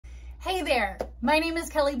Hey there, my name is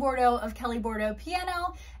Kelly Bordeaux of Kelly Bordeaux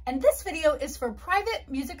Piano, and this video is for private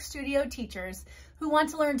music studio teachers who want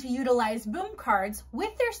to learn to utilize boom cards with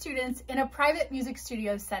their students in a private music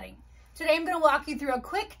studio setting. Today I'm going to walk you through a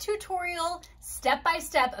quick tutorial,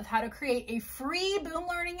 step-by-step, of how to create a free boom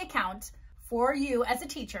learning account for you as a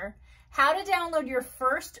teacher, how to download your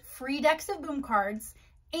first free decks of boom cards,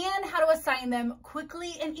 and how to assign them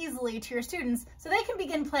quickly and easily to your students so they can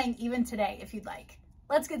begin playing even today if you'd like.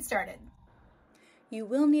 Let's get started. You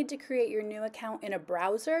will need to create your new account in a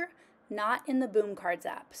browser, not in the Boom Cards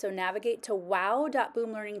app. So navigate to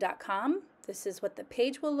wow.boomlearning.com. This is what the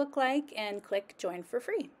page will look like, and click Join for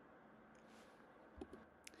Free.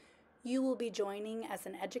 You will be joining as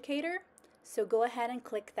an educator, so go ahead and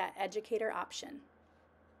click that educator option.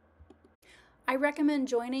 I recommend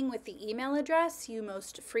joining with the email address you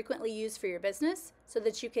most frequently use for your business so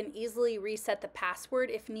that you can easily reset the password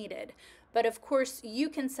if needed. But of course, you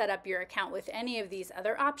can set up your account with any of these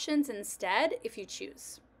other options instead if you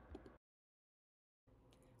choose.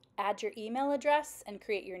 Add your email address and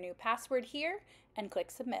create your new password here and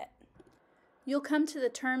click Submit. You'll come to the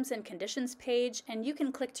Terms and Conditions page, and you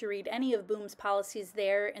can click to read any of Boom's policies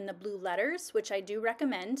there in the blue letters, which I do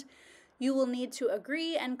recommend. You will need to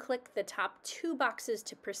agree and click the top 2 boxes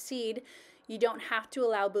to proceed. You don't have to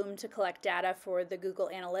allow Boom to collect data for the Google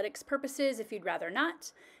Analytics purposes if you'd rather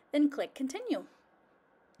not. Then click Continue.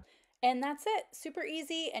 And that's it. Super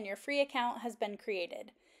easy, and your free account has been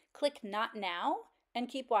created. Click Not Now and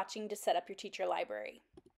keep watching to set up your teacher library.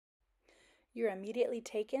 You're immediately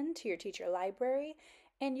taken to your teacher library,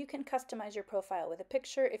 and you can customize your profile with a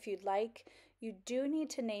picture if you'd like. You do need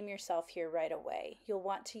to name yourself here right away. You'll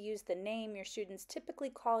want to use the name your students typically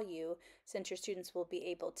call you, since your students will be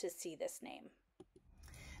able to see this name.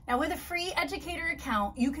 Now, with a free educator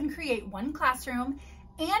account, you can create one classroom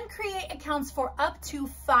and create accounts for up to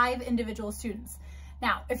 5 individual students.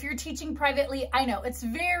 Now, if you're teaching privately, I know it's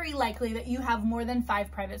very likely that you have more than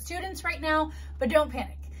 5 private students right now, but don't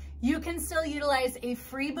panic. You can still utilize a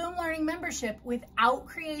free Boom Learning membership without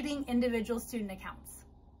creating individual student accounts.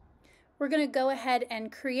 We're going to go ahead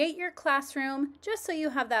and create your classroom just so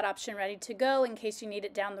you have that option ready to go in case you need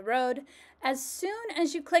it down the road. As soon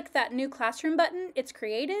as you click that new classroom button, it's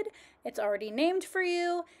created, it's already named for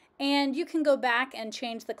you, and you can go back and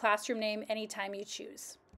change the classroom name anytime you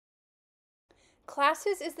choose.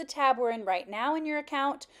 Classes is the tab we're in right now in your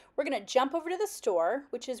account. We're going to jump over to the store,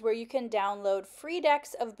 which is where you can download free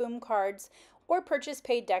decks of boom cards or purchase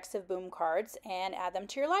paid decks of boom cards and add them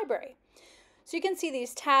to your library. So you can see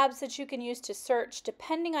these tabs that you can use to search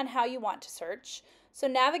depending on how you want to search. So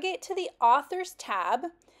navigate to the Authors tab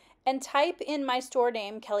and type in my store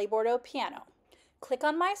name, Kelly Bordeaux Piano. Click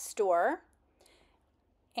on My Store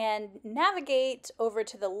and navigate over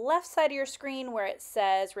to the left side of your screen where it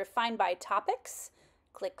says Refine by Topics.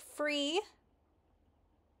 Click Free.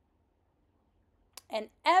 And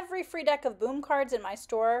every free deck of boom cards in my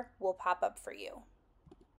store will pop up for you.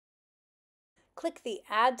 Click the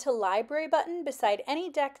Add to Library button beside any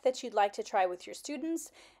deck that you'd like to try with your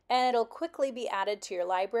students, and it'll quickly be added to your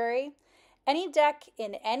library. Any deck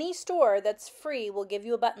in any store that's free will give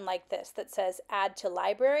you a button like this that says Add to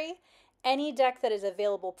Library. Any deck that is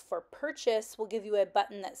available for purchase will give you a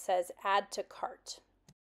button that says Add to Cart.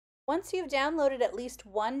 Once you've downloaded at least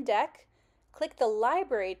one deck, click the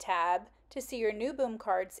Library tab to see your new boom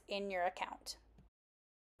cards in your account.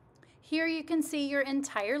 Here you can see your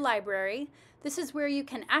entire library. This is where you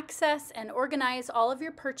can access and organize all of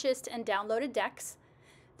your purchased and downloaded decks.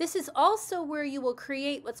 This is also where you will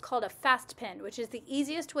create what's called a FastPin, which is the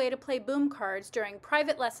easiest way to play boom cards during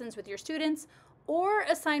private lessons with your students, or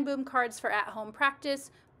assign boom cards for at-home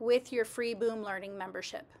practice with your free Boom Learning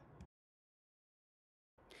membership.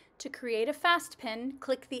 To create a FastPin,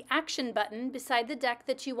 click the Action button beside the deck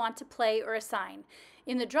that you want to play or assign.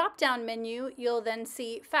 In the drop-down menu, you'll then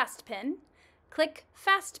see FastPin. Click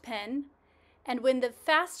FastPin, and when the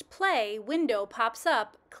Fast Play window pops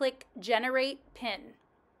up, click Generate Pin.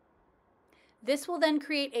 This will then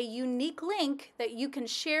create a unique link that you can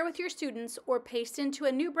share with your students or paste into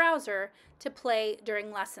a new browser to play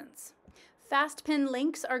during lessons. FastPin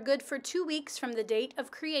links are good for 2 weeks from the date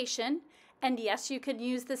of creation, and yes, you can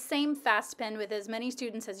use the same FastPin with as many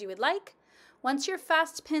students as you would like. Once your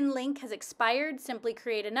FastPin link has expired, simply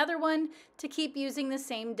create another one to keep using the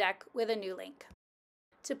same deck with a new link.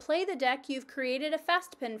 To play the deck you've created a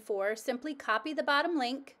FastPin for, simply copy the bottom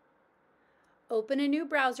link, open a new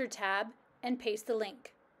browser tab, and paste the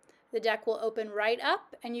link. The deck will open right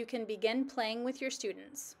up and you can begin playing with your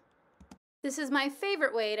students. This is my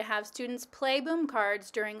favorite way to have students play boom cards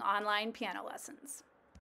during online piano lessons.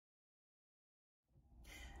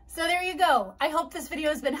 So there you go. I hope this video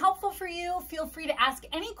has been helpful for you. Feel free to ask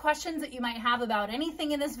any questions that you might have about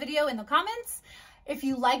anything in this video in the comments. If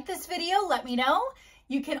you like this video, let me know.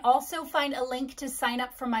 You can also find a link to sign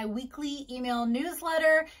up for my weekly email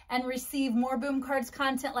newsletter and receive more Boom Cards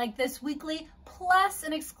content like this weekly, plus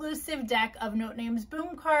an exclusive deck of Note Names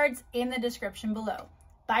Boom Cards in the description below.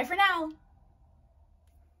 Bye for now.